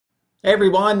Hey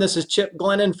everyone, this is Chip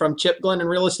Glennon from Chip Glennon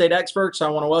Real Estate Experts. I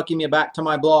want to welcome you back to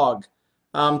my blog.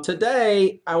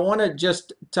 Today, I want to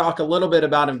just talk a little bit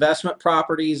about investment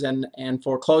properties and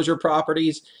foreclosure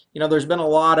properties. There's been a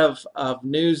lot of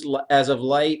news as of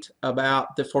late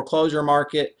about the foreclosure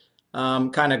market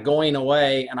kind of going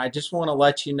away, and I just want to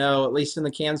let you know, at least in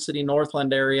the Kansas City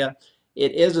Northland area,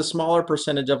 it is a smaller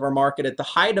percentage of our market. At the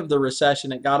height of the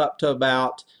recession, it got up to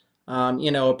about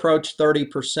approached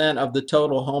 30% of the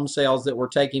total home sales that were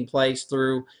taking place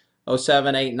through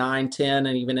 '07, '08, '09, '10,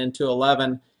 and even into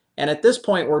 '11. And at this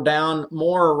point, we're down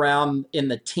more around in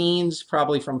the teens,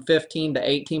 probably from 15 to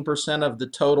 18% of the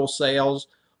total sales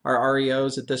are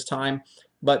REOs at this time.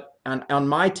 But on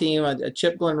my team, at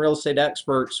Chip Glenn Real Estate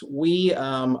Experts, we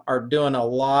are doing a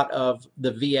lot of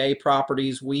the VA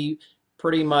properties. We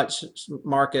pretty much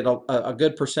market a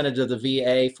good percentage of the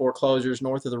VA foreclosures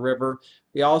north of the river.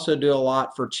 We also do a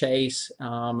lot for Chase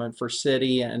and for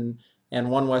Citi and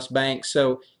One West Bank.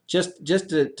 So just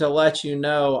to let you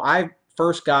know, I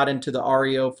first got into the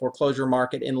REO foreclosure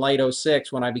market in late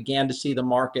 '06 when I began to see the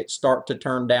market start to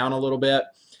turn down a little bit.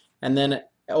 And then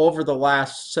over the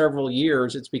last several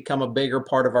years, it's become a bigger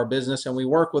part of our business, and we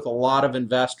work with a lot of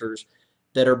investors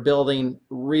that are building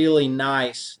really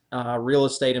nice real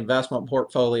estate investment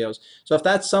portfolios. So if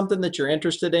that's something that you're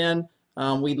interested in,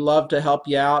 we'd love to help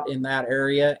you out in that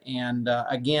area. And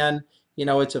again,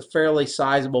 it's a fairly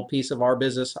sizable piece of our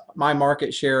business. My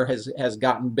market share has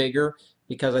gotten bigger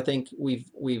because I think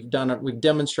we've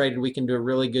demonstrated we can do a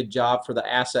really good job for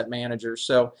the asset managers.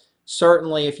 So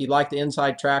certainly, if you'd like the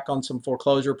inside track on some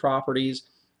foreclosure properties,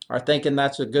 are thinking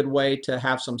that's a good way to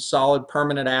have some solid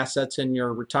permanent assets in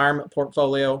your retirement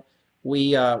portfolio,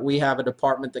 we have a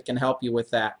department that can help you with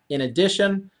that. In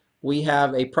addition, we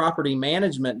have a property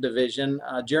management division.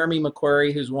 Jeremy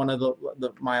McQuarrie, who's one of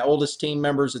my oldest team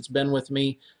members, that's been with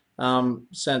me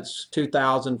since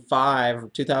 2005 or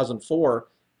 2004,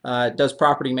 does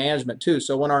property management too.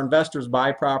 So when our investors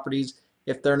buy properties,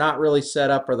 if they're not really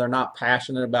set up or they're not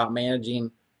passionate about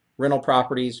managing rental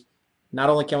properties, not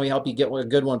only can we help you get a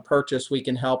good one purchased, we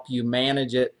can help you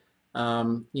manage it,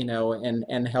 and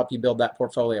help you build that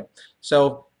portfolio.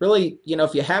 So really,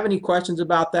 if you have any questions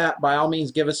about that, by all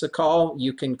means, give us a call.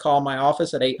 You can call my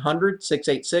office at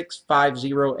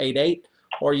 800-686-5088,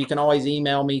 or you can always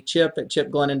email me,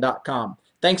 chip@chipglennon.com.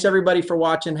 Thanks everybody for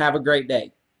watching. Have a great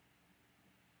day.